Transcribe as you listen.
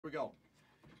Here we go.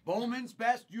 Bowman's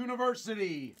Best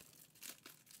University.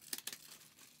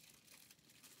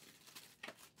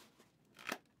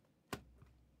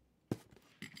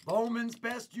 Bowman's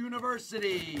Best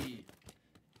University.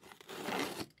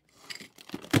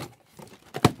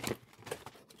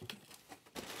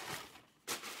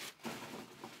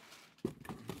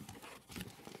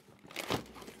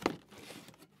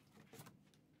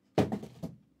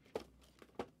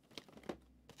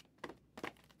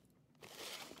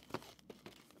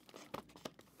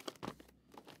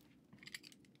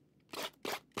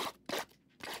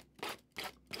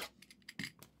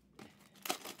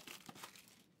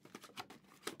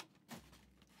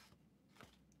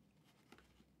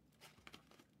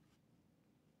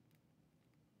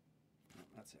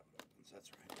 That's how it opens. That's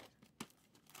right.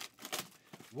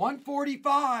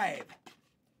 145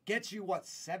 gets you what,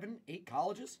 7, 8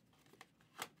 colleges?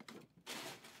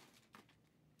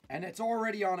 And it's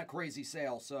already on a crazy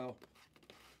sale, so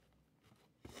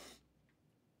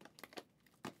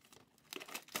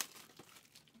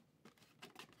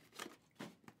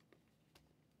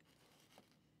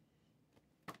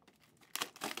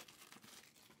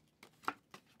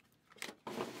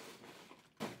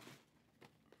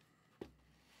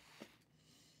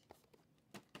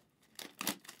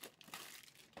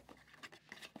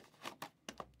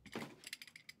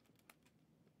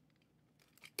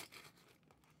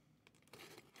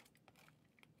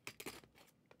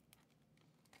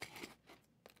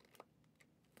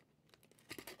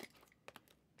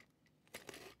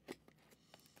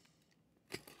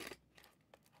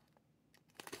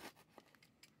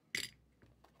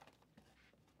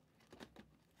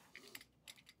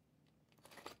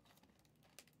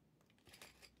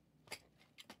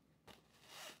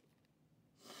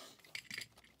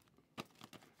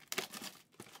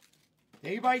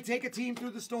anybody take a team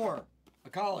through the store? A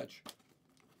college.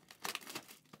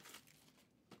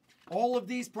 All of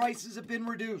these prices have been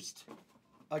reduced.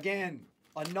 Again,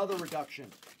 another reduction.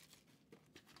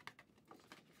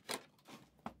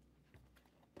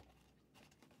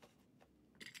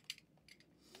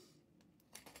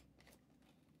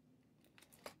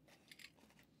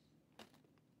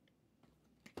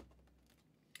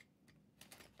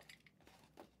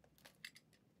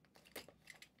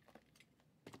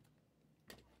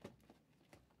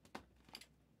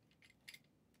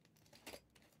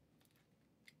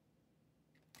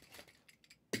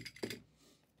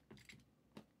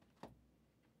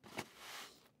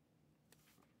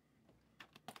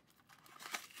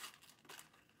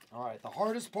 All right, the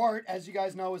hardest part, as you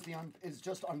guys know, is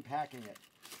just unpacking it.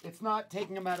 It's not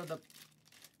taking them out of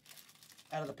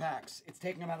the packs. It's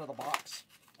taking them out of the box.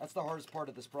 That's the hardest part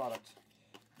of this product.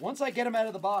 Once I get them out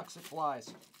of the box, it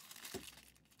flies.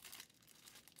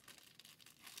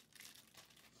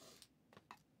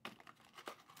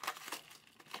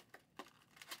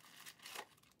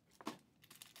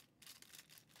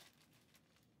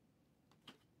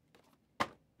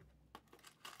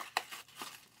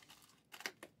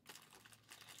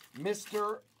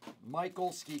 Mr.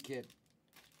 Michael Ski Kid.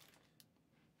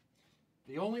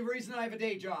 The only reason I have a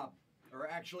day job, or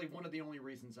actually one of the only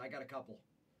reasons, I got a couple.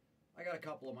 I got a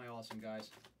couple of my awesome guys.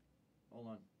 Hold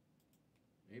on.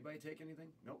 Anybody take anything?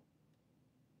 Nope.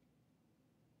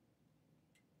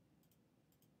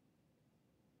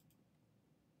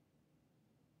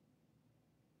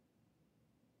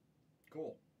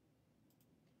 Cool.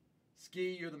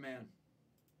 Ski, you're the man.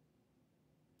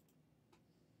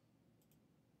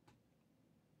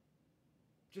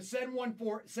 Just send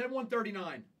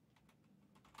 139.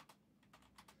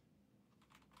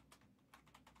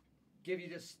 Give you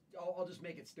just, I'll just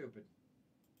make it stupid.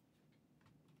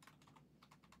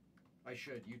 I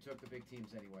should. You took the big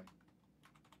teams anyway.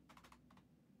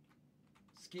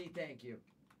 Ski, thank you.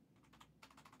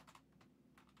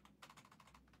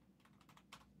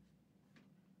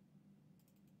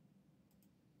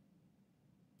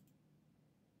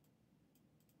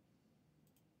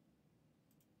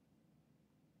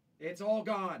 It's all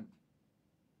gone.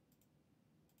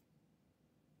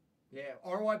 Yeah,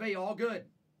 RYB, all good.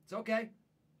 It's okay.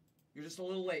 You're just a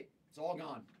little late. It's all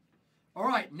gone. All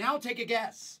right, now take a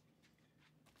guess.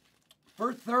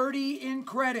 For 30 in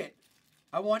credit,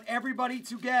 I want everybody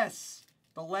to guess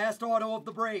the last auto of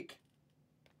the break.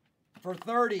 For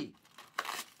 30.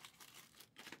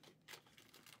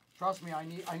 Trust me, I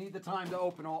need the time to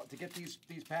open to get these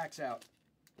packs out.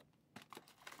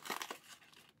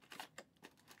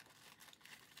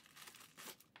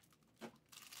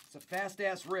 It's a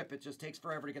fast-ass rip. It just takes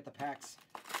forever to get the packs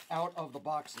out of the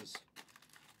boxes.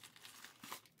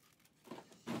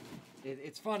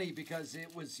 It's funny because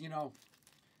it was, you know,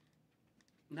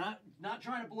 Not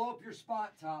trying to blow up your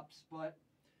spot tops, but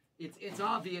it's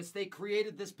obvious they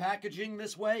created this packaging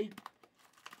this way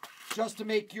just to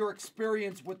make your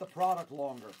experience with the product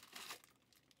longer.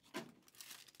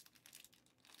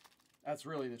 That's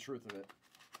really the truth of it.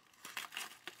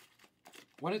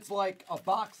 When it's like a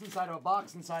box inside of a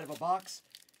box inside of a box,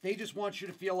 they just want you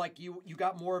to feel like you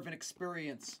got more of an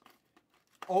experience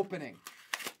opening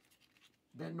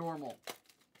than normal.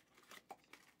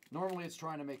 Normally it's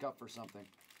trying to make up for something.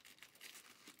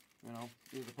 You know,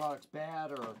 either the product's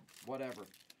bad or whatever.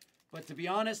 But to be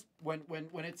honest, when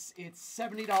it's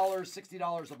 $70,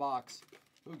 $60 a box,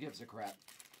 who gives a crap?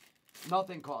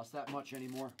 Nothing costs that much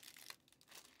anymore.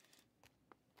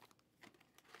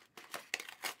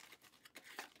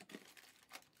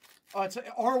 Oh, it's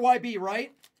RYB,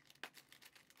 right?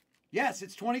 Yes,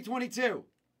 it's 2022.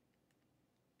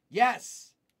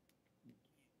 Yes.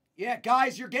 Yeah,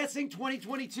 guys, you're guessing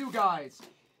 2022, guys.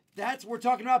 We're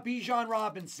talking about Bijan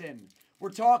Robinson. We're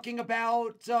talking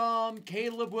about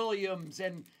Caleb Williams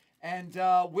and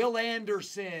Will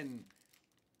Anderson.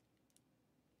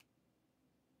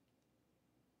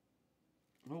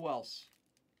 Who else?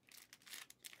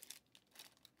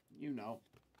 You know.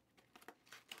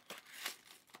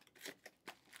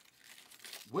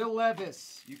 Will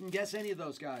Levis. You can guess any of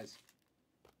those guys.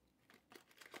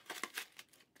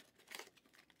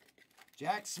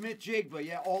 Jack Smith-Jigba.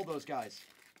 Yeah, all those guys.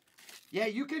 Yeah,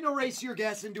 you can erase your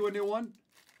guess and do a new one.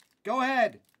 Go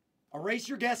ahead. Erase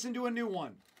your guess and do a new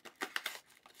one.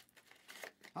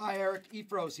 Hi, Eric.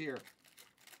 Efro's here.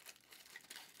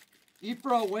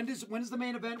 Efro, when does the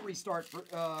main event restart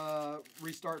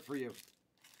for you?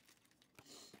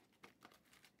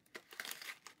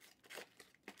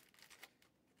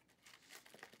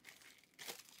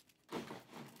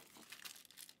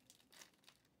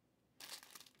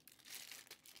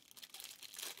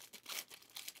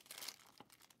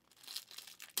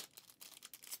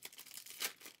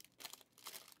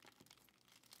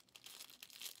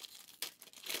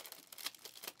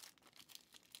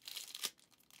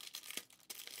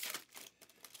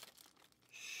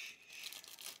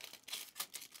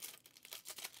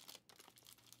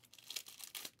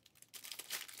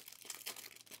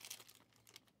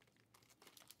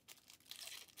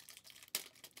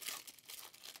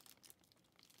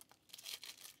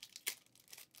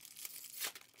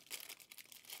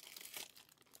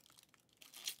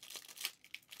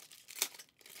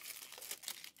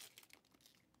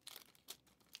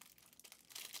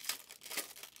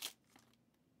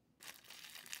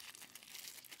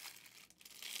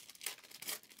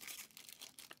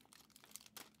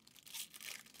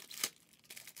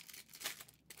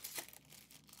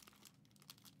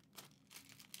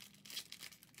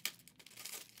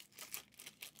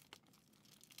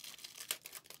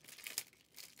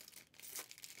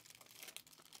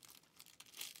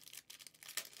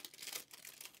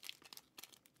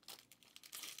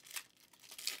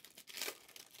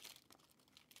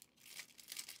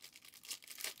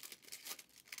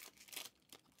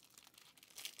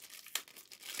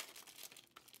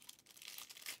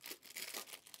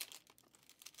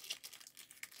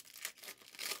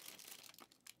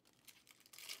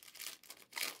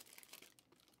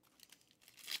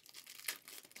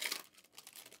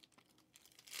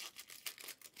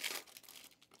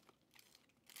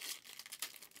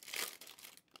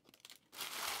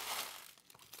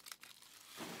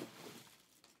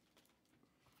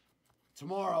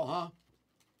 Tomorrow, huh?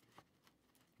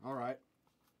 All right.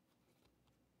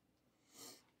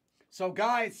 So,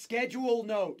 guys, schedule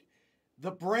note. The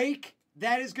break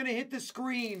that is going to hit the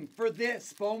screen for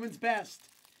this, Bowman's Best,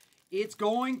 it's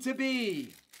going to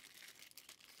be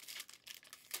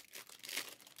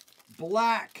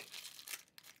black.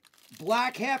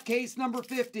 Black half case number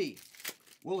 50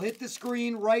 will hit the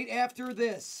screen right after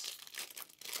this.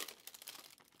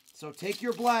 So take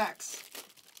your blacks.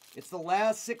 It's the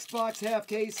last 6-box half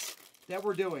case that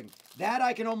we're doing. That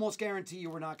I can almost guarantee you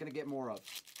we're not going to get more of.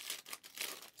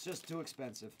 It's just too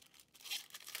expensive.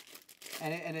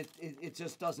 And it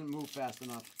just doesn't move fast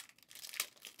enough.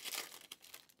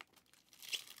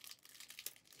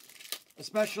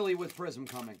 Especially with Prism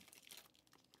coming.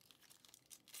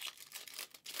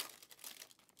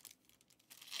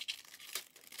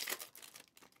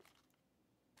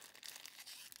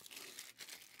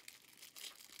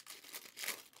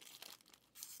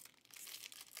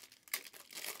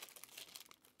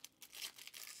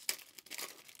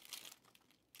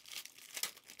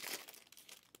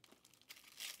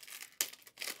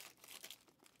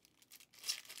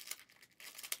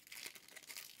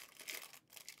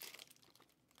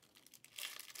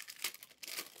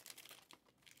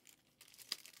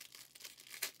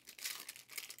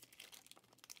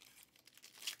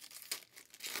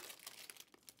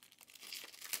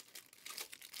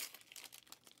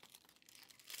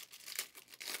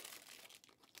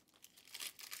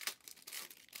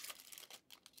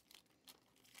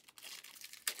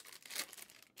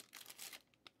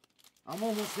 I'm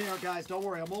almost there, guys. Don't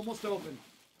worry. I'm almost open.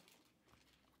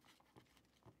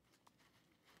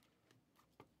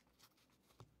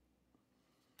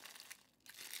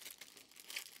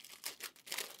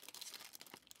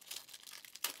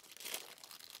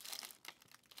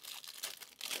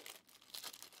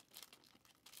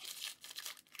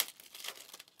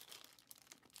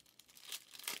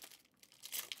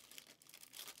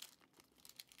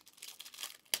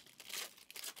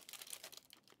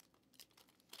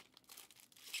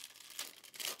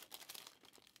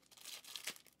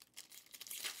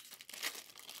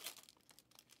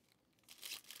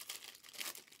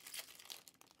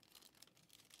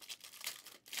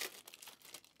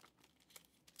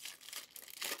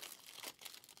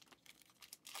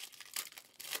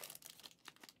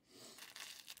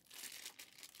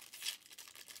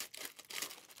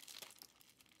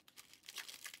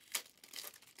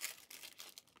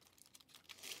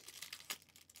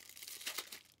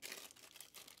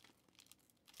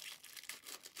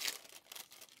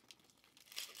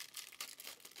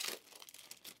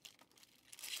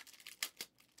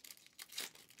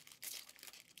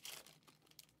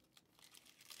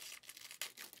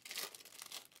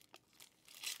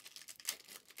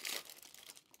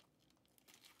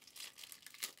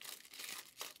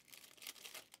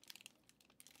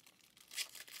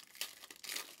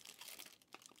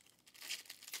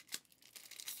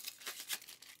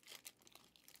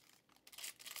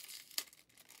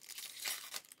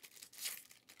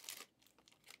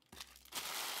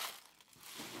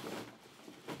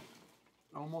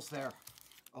 Almost there.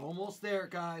 Almost there,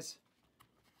 guys.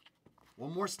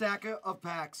 One more stack of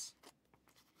packs.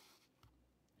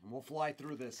 And we'll fly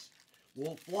through this.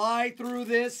 We'll fly through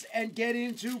this and get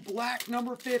into black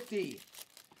number 50.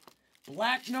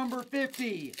 Black number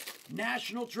 50.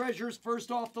 National Treasures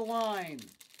first off the line.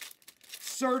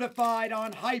 Certified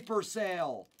on hyper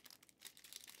sale.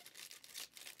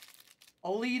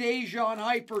 Elite Asia on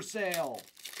hyper sale.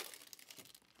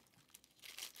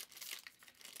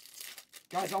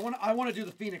 Guys, I want to do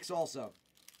the Phoenix also.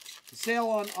 The sale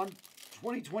on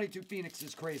 2022 Phoenix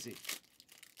is crazy.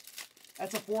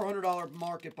 That's a $400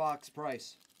 market box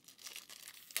price.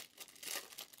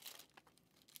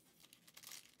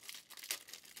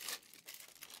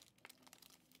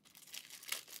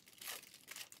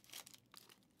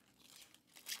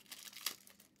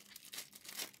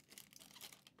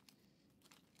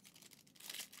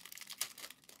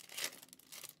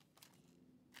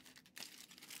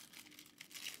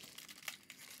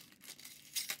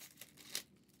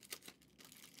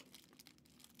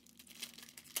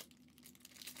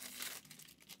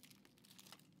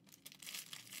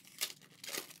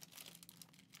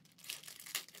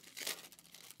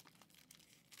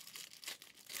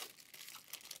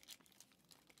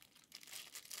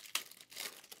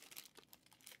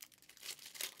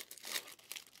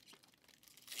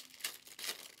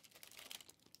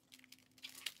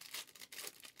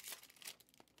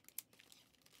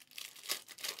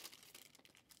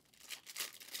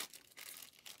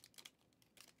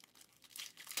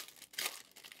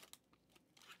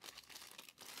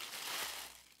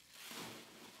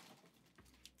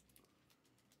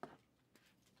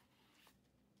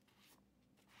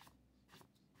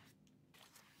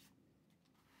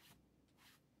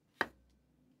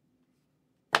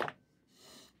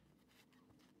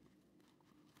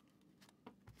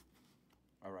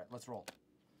 All right, let's roll.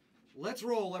 Let's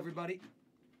roll, everybody.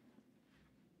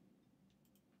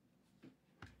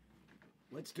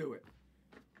 Let's do it.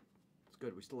 It's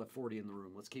good. We still have 40 in the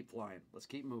room. Let's keep flying. Let's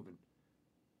keep moving.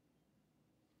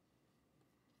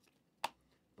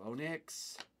 Bo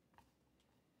Nix.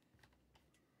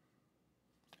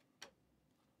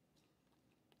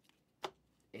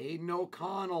 Aiden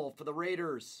O'Connell for the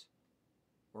Raiders.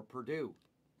 Or Purdue,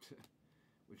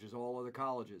 which is all other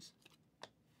colleges.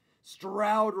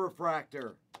 Stroud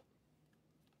refractor.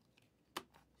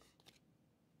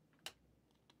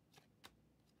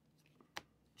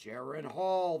 Jaron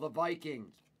Hall, the Viking.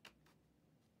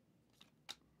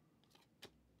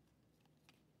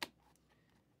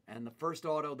 And the first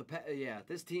auto,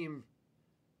 this team,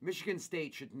 Michigan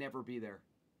State should never be there.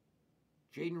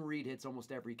 Jaden Reed hits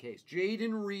almost every case.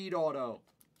 Jaden Reed auto,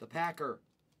 the Packer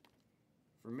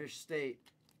for Mich State.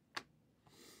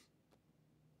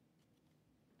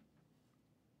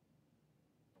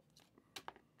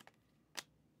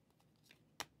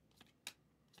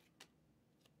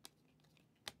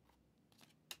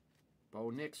 Bo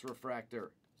Nix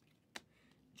refractor.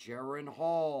 Jaron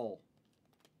Hall.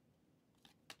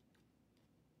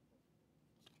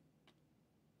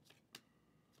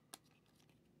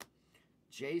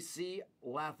 J.C.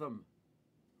 Latham.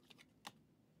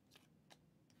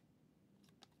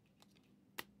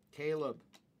 Caleb.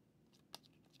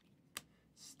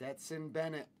 Stetson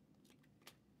Bennett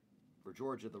for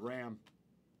Georgia, the Ram.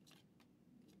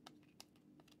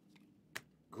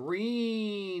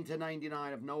 Green to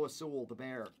 99 of Noah Sewell, the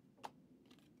Bear.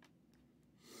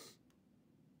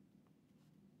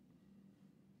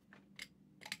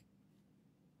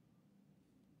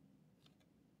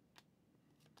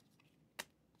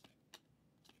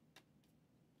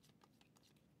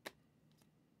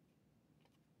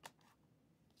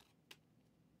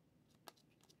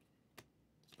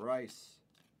 Bryce.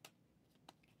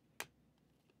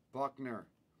 Buckner.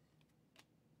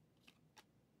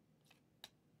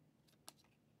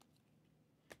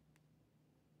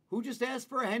 Who just asked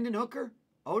for a Hendon Hooker?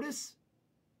 Otis?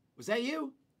 Was that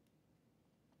you?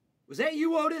 Was that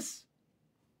you, Otis?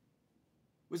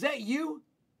 Was that you?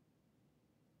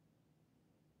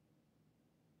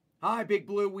 Hi, Big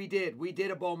Blue. We did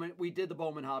a Bowman. We did the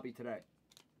Bowman hobby today.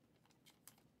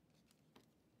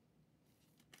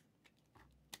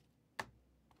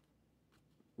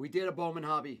 We did a Bowman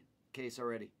hobby case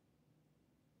already.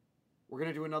 We're going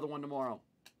to do another one tomorrow.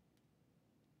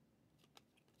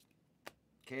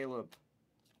 Caleb.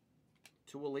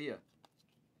 Tualia.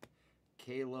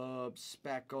 Caleb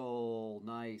Speckle.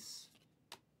 Nice.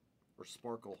 Or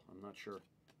Sparkle. I'm not sure.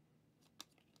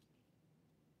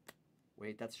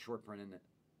 Wait, that's a short print, isn't it?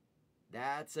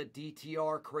 That's a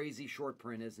DTR crazy short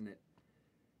print, isn't it?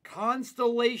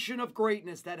 Constellation of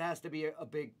Greatness. That has to be a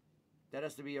big... That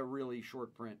has to be a really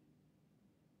short print.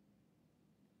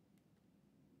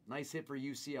 Nice hit for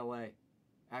UCLA.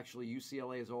 Actually,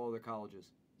 UCLA is all other colleges.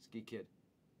 Ski Kid.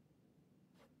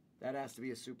 That has to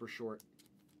be a super short.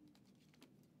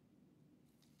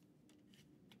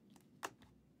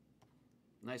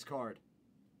 Nice card.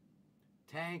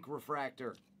 Tank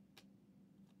Refractor.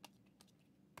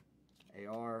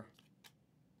 AR.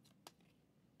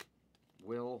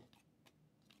 Will.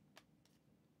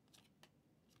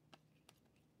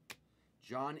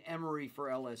 John Emery for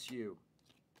LSU.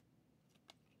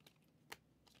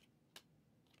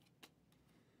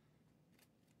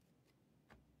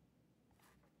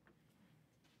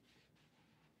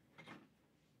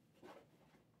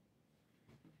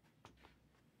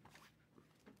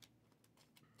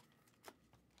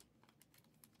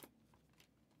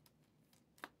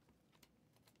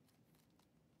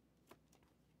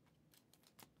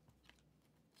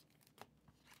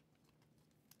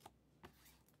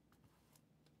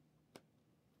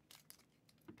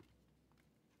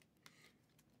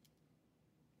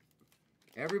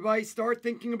 Everybody start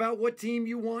thinking about what team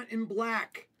you want in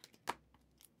black.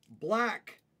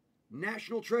 Black.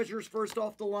 National Treasures first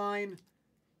off the line.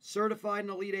 Certified in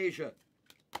Elite Asia.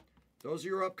 Those are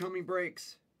your upcoming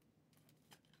breaks.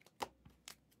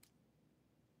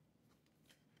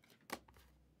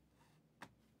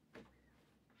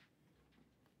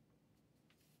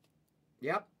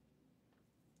 Yep.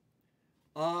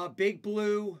 Big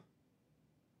Blue.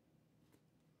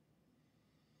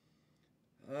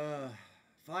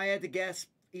 If I had to guess,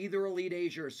 either Elite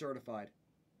Asia or Certified.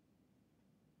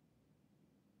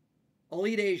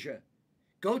 Elite Asia.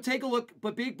 Go take a look,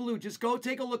 but Big Blue, just go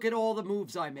take a look at all the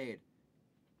moves I made.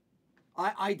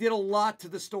 I did a lot to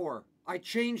the store. I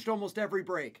changed almost every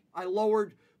break. I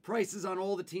lowered prices on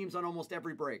all the teams on almost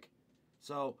every break.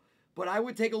 So, but I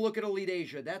would take a look at Elite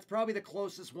Asia. That's probably the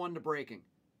closest one to breaking.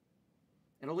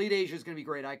 And Elite Asia is going to be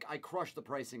great. I crushed the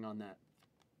pricing on that.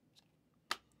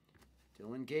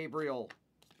 Dylan Gabriel.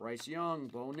 Bryce Young.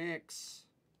 Bo Nix.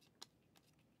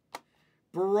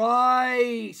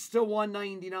 Bryce to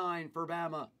 199 for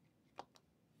Bama.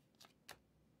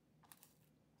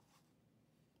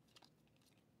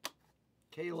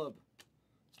 Caleb.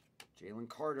 Jalen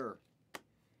Carter.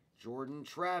 Jordan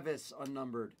Travis,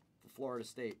 unnumbered for Florida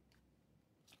State.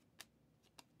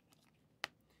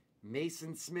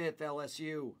 Mason Smith,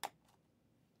 LSU.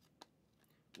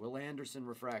 Will Anderson,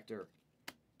 refractor.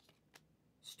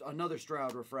 Another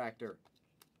Stroud refractor.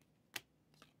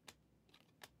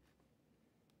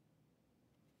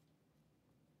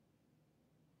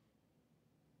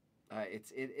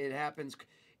 It happens.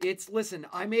 Listen,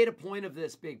 I made a point of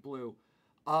this, Big Blue.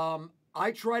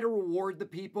 I try to reward the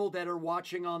people that are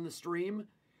watching on the stream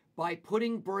by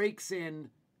putting breaks in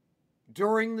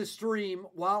during the stream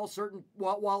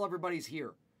while everybody's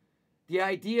here. The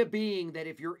idea being that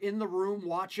if you're in the room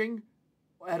watching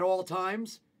at all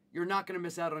times, you're not going to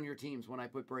miss out on your teams when I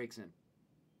put breaks in.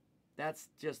 That's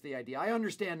just the idea. I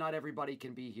understand not everybody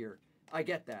can be here. I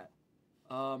get that.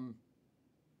 But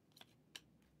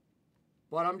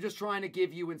I'm just trying to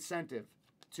give you incentive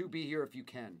to be here if you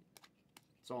can.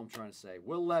 That's all I'm trying to say.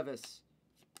 Will Levis.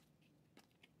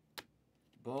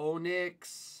 Bo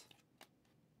Nix.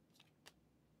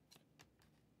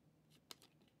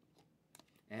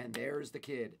 And there's the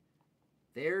kid.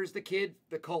 There's the kid,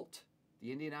 the Colt.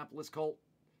 The Indianapolis Colt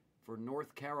for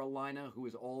North Carolina, who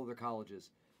is all of their colleges.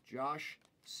 Josh,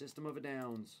 System of a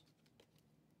Downs.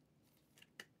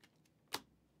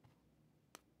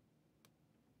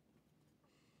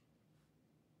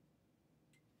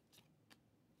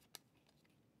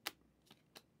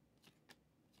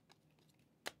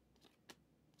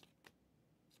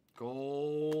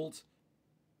 Gold.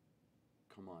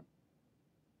 Come on.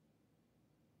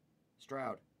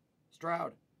 Stroud.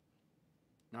 Stroud.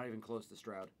 Not even close to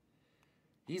Stroud.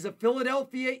 He's a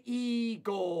Philadelphia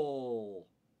Eagle.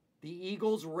 The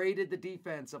Eagles raided the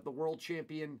defense of the world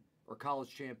champion or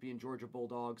college champion Georgia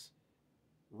Bulldogs.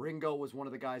 Ringo was one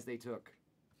of the guys they took.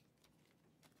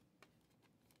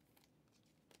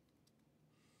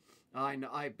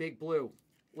 Big Blue.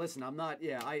 Listen, I'm not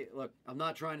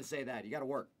trying to say that. You got to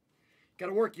work. You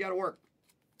got to work.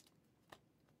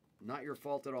 Not your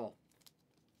fault at all.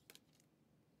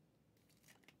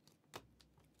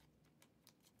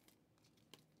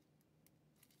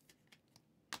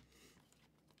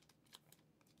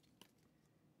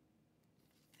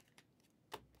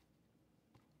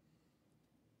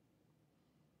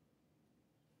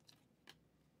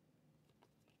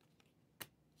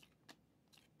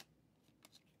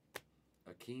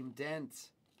 Akeem Dent.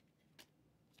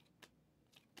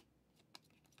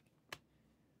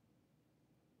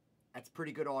 That's a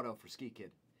pretty good auto for Ski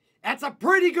Kid. That's a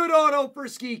pretty good auto for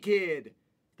Ski Kid.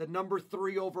 The number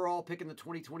 3 overall pick in the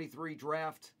 2023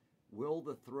 draft, Will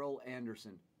the Thrill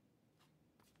Anderson.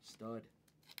 Stud.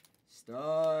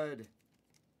 Stud.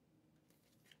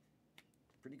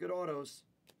 Pretty good autos.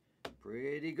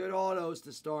 Pretty good autos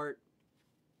to start.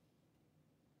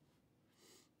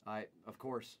 Of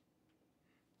course.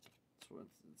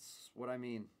 That's what I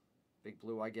mean. Big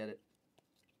Blue, I get it.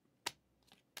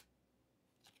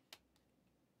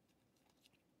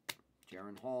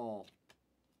 Jaron Hall.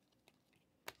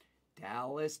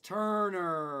 Dallas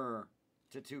Turner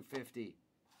to 250.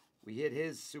 We hit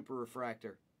his super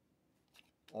refractor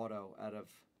auto out of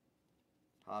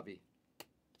Hobby.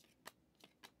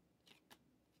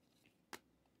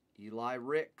 Eli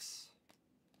Ricks.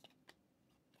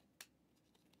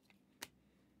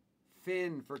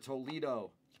 Finn for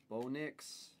Toledo. Bo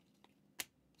Nix.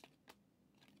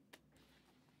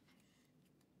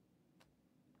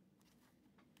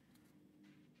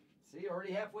 See,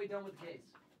 already halfway done with the case.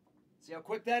 See how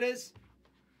quick that is?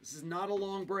 This is not a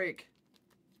long break.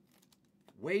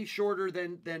 Way shorter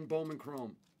than Bowman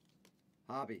Chrome.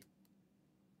 Hobby.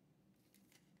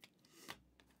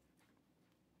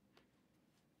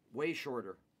 Way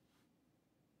shorter.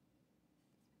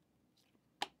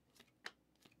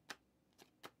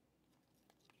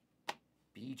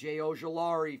 B.J.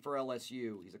 Ojolari for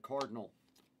LSU. He's a Cardinal.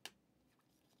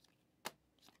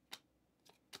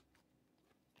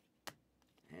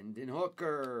 Hendon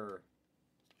Hooker.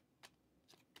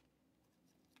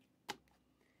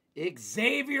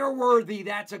 Xavier Worthy.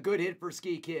 That's a good hit for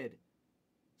Ski Kid.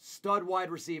 Stud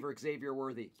wide receiver, Xavier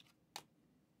Worthy.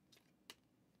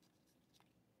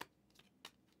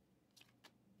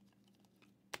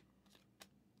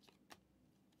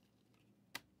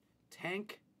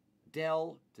 Tank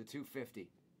Dell to 250.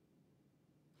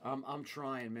 I'm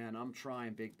trying, man. I'm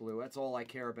trying, Big Blue. That's all I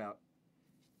care about.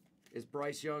 Is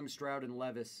Bryce Young, Stroud, and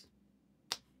Levis.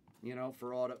 You know,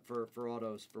 for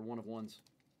autos, for one of ones.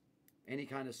 Any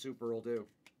kind of super will do.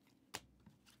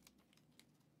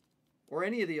 Or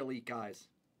any of the elite guys.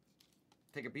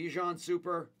 Take a Bijan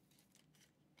super.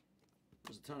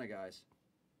 There's a ton of guys.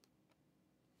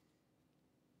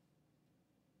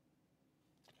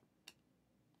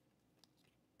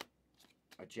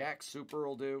 A Jack super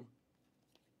will do.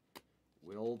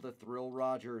 Will the Thrill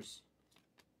Rogers.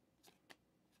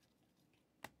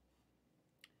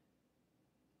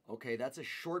 Okay, that's a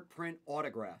short print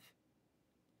autograph.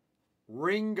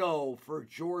 Ringo for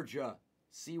Georgia.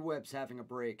 C-Web's having a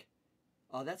break.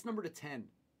 That's number to 10.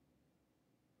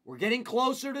 We're getting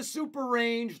closer to super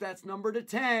range. That's number to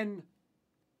 10.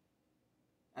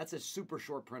 That's a super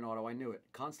short print auto. I knew it.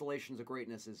 Constellations of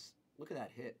Greatness is... Look at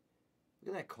that hit.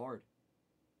 Look at that card.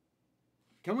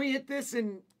 Can we hit this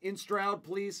in Stroud,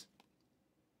 please?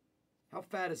 How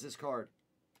fat is this card?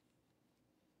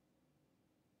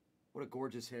 What a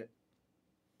gorgeous hit.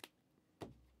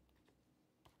 Good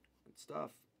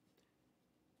stuff.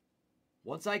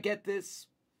 Once I get this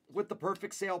with the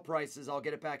perfect sale prices, I'll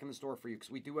get it back in the store for you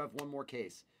because we do have one more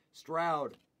case.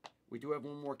 Stroud, we do have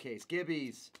one more case.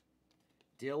 Gibbies,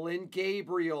 Dylan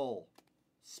Gabriel,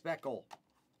 Speckle.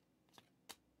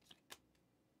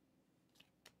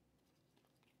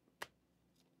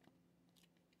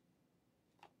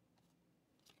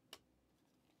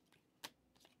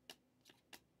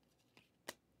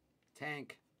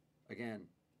 Tank again.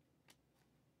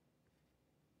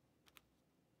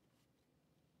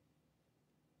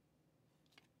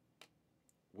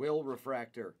 Will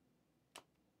refractor.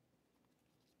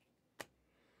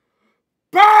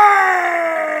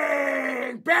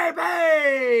 Bang!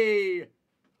 Baby!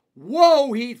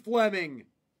 Whoa, Heath Fleming.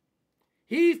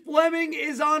 Heath Fleming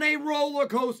is on a roller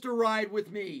coaster ride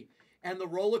with me. And the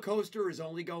roller coaster is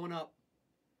only going up.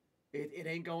 It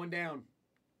ain't going down.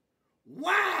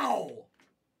 Wow!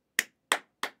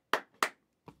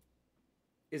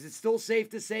 Is it still safe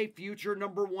to say future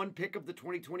 #1 pick of the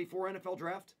 2024 NFL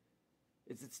Draft?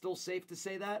 Is it still safe to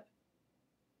say that?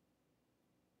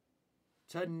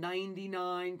 To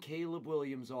 99, Caleb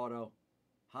Williams auto.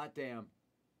 Hot damn.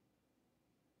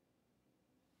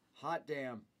 Hot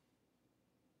damn.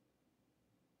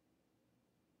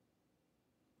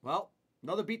 Well,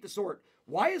 another beat the sort.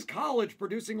 Why is college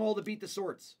producing all the beat the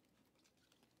sorts?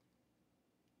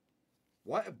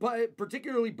 Why? But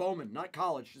particularly Bowman, not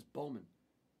college, just Bowman.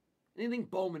 Anything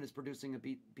Bowman is producing a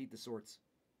beat the sorts.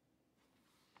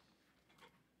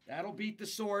 That'll beat the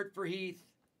sort for Heath.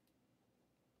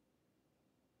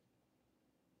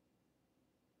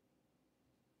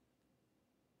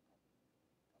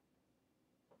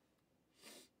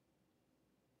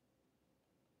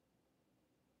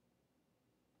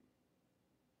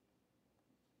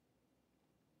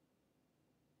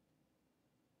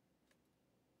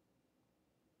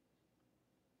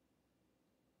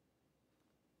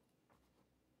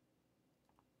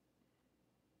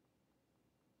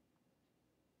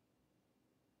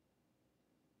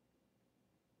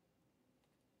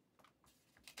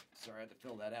 Sorry, I had to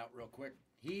fill that out real quick.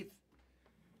 Heath,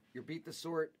 your beat the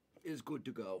sort is good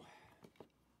to go.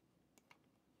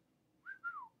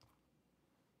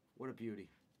 What a beauty.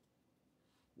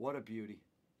 What a beauty.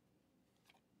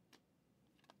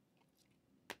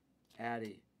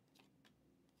 Addy.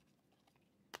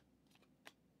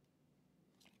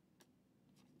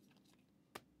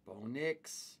 Bo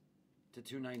Nix to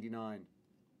 299.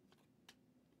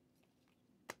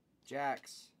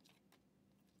 Jax.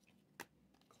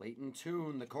 Clayton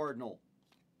Tune, the Cardinal.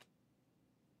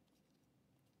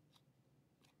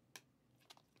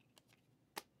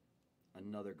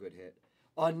 Another good hit.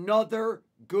 Another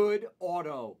good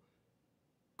auto.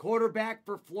 Quarterback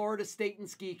for Florida State and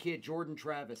Ski Kid, Jordan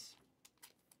Travis.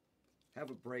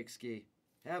 Have a break, Ski.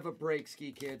 Have a break,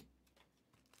 Ski Kid.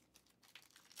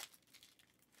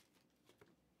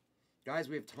 Guys,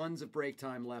 we have tons of break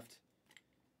time left.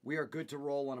 We are good to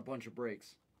roll on a bunch of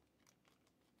breaks.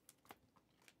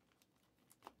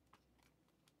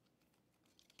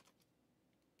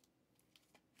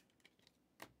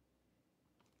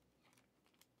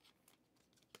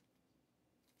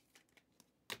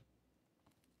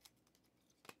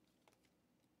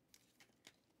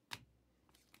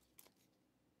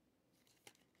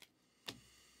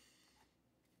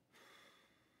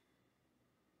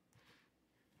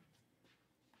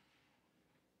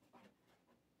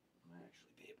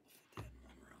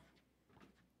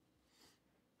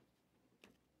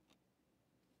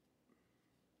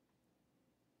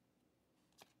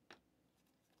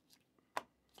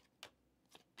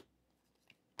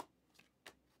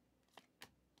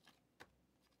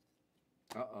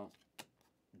 Uh-oh.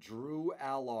 Drew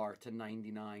Allar to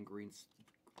 99. Green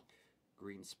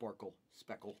sparkle.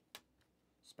 Speckle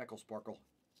sparkle.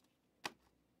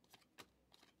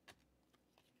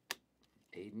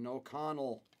 Aiden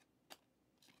O'Connell.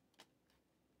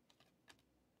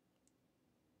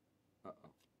 Uh-oh.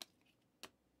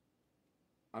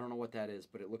 I don't know what that is,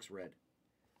 but it looks red.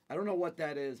 I don't know what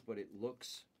that is, but it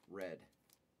looks red.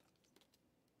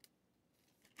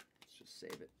 Let's just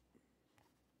save it.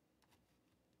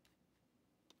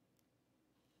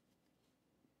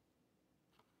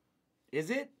 Is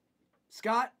it,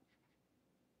 Scott?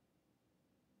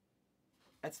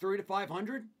 That's 3 to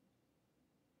 500?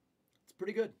 It's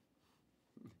pretty good.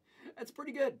 That's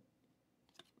pretty good.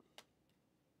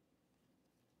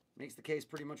 Makes the case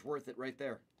pretty much worth it right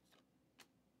there.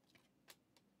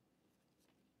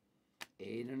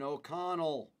 Aiden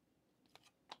O'Connell.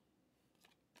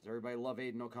 Does everybody love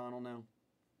Aiden O'Connell now?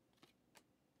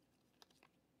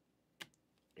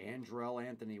 Andrell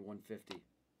Anthony, 150.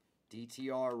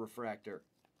 DTR refractor.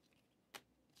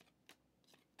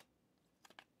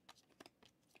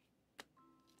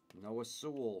 Noah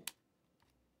Sewell.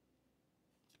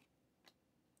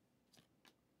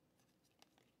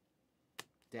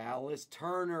 Dallas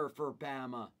Turner for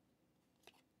Bama.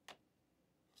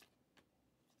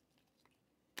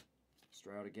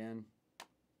 Stroud again.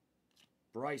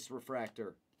 Bryce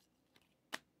refractor.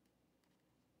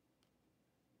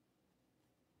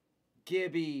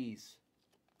 Gibbies.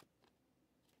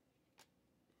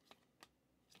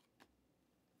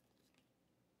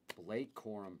 Blake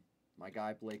Corum. My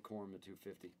guy Blake Corum at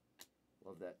 250.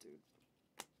 Love that dude.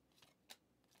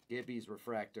 Gibby's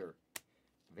refractor.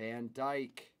 Van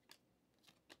Dyke.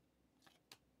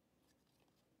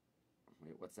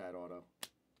 Wait, what's that auto?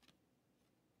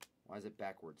 Why is it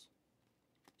backwards?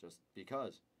 Just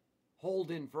because.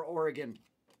 Holden for Oregon.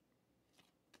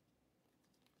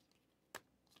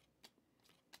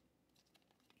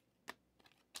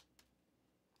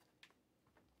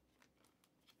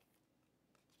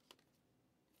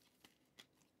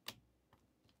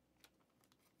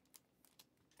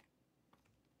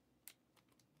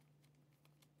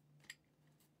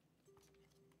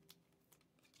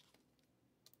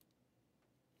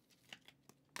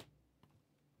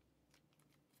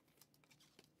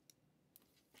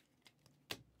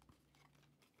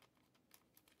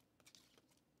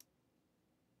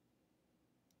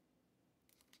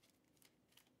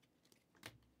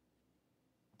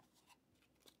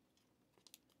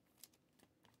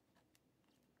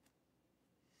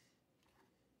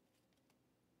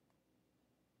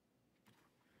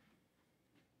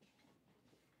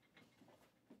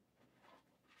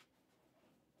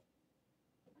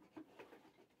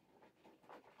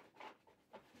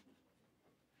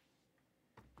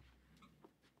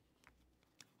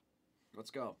 Let's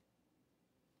go.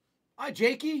 Hi,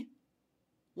 Jakey.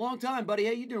 Long time, buddy.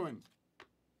 How you doing?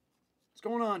 What's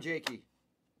going on, Jakey?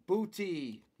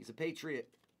 Booty. He's a Patriot.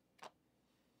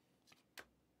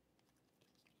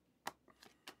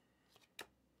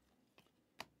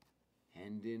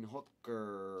 Hendon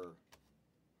Hooker.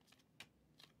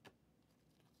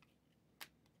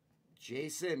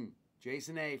 Jason.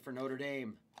 Jason A. for Notre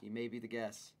Dame. He may be the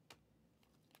guess.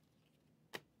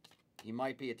 He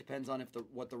might be. It depends on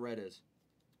what the red is.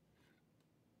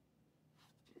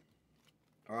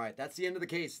 All right, that's the end of the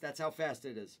case. That's how fast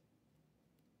it is.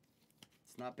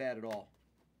 It's not bad at all.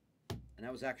 And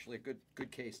that was actually a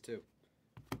good case, too.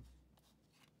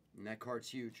 And that card's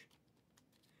huge.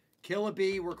 Killa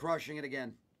B, we're crushing it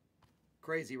again.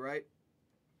 Crazy, right?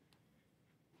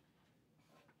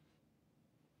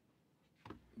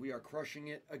 We are crushing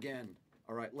it again.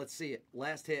 All right, let's see it.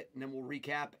 Last hit, and then we'll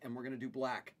recap, and we're going to do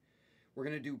black. We're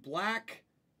going to do black,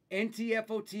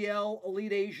 NTFOTL,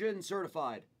 Elite Asia, and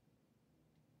Certified.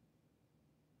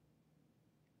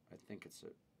 I think it's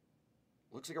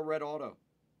looks like a red auto.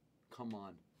 Come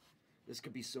on. This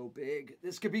could be so big.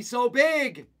 This could be so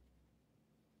big!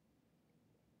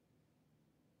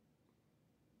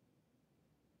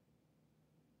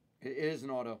 It is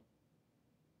an auto.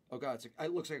 Oh, God.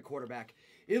 It looks like a quarterback.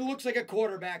 It looks like a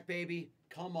quarterback, baby.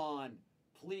 Come on.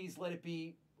 Please let it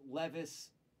be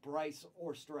Levis, Bryce,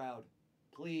 or Stroud.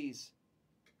 Please.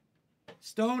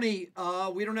 Stoney,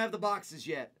 we don't have the boxes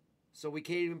yet. So we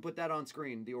can't even put that on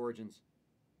screen, the Origins.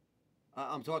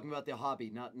 I'm talking about the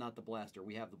hobby, not the blaster.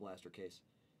 We have the blaster case.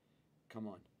 Come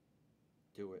on.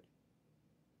 Do it.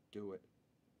 Do it.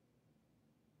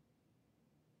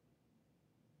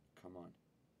 Come on.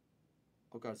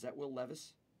 Oh, God, is that Will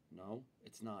Levis? No,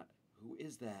 it's not. Who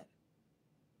is that?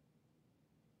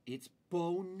 It's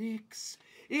Bo Nix.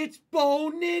 It's Bo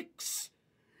Nix.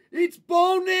 It's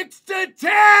Bo Nix to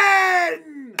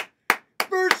 10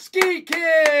 for Ski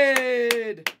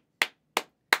Kid.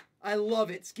 I love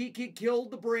it. Ski Kid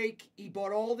killed the break. He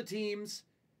bought all the teams,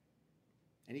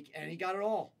 and he got it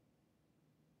all.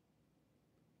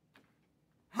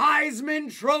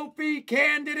 Heisman Trophy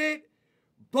candidate,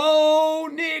 Bo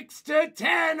Nix to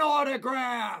 10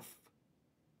 autograph.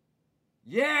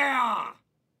 Yeah.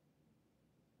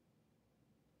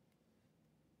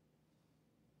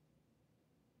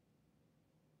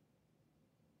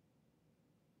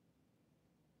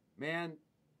 Man.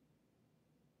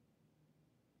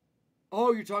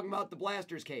 Oh, you're talking about the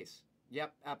Blasters case.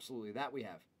 Yep, absolutely. That we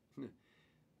have.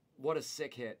 What a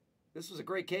sick hit. This was a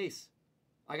great case.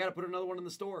 I got to put another one in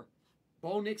the store.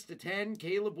 Bo Nix to 10.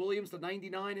 Caleb Williams to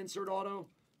 99. Insert auto.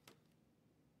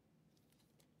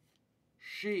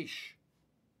 Sheesh.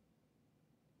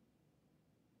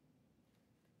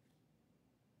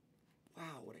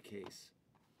 Wow, what a case.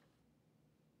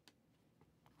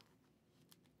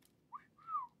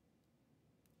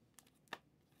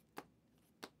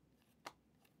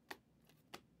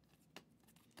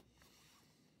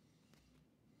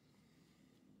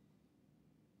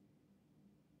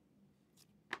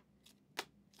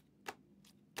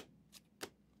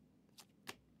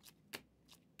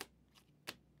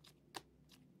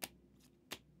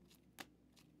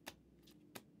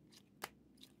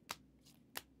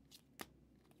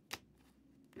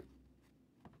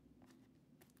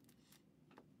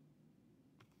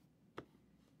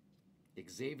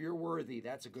 Xavier Worthy,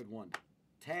 that's a good one.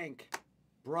 Tank,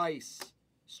 Bryce,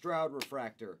 Stroud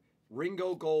refractor,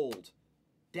 Ringo Gold.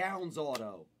 Downs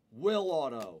auto. Will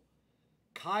auto.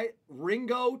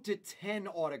 Ringo to 10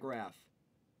 autograph.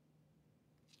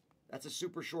 That's a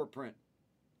super short print.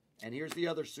 And here's the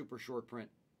other super short print.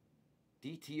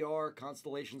 DTR,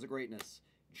 Constellations of Greatness.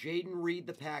 Jaden Reed,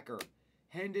 the Packer.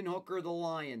 Hendon Hooker, the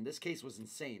Lion. This case was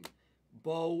insane.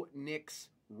 Bo Nix,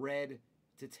 red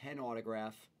to 10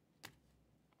 autograph.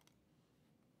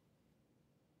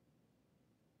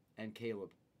 And Caleb.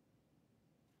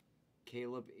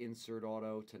 Caleb, insert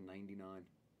auto to 99.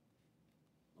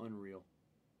 Unreal.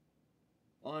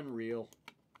 Unreal.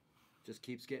 Just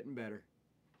keeps getting better.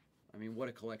 I mean, what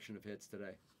a collection of hits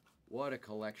today. What a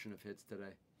collection of hits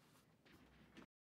today.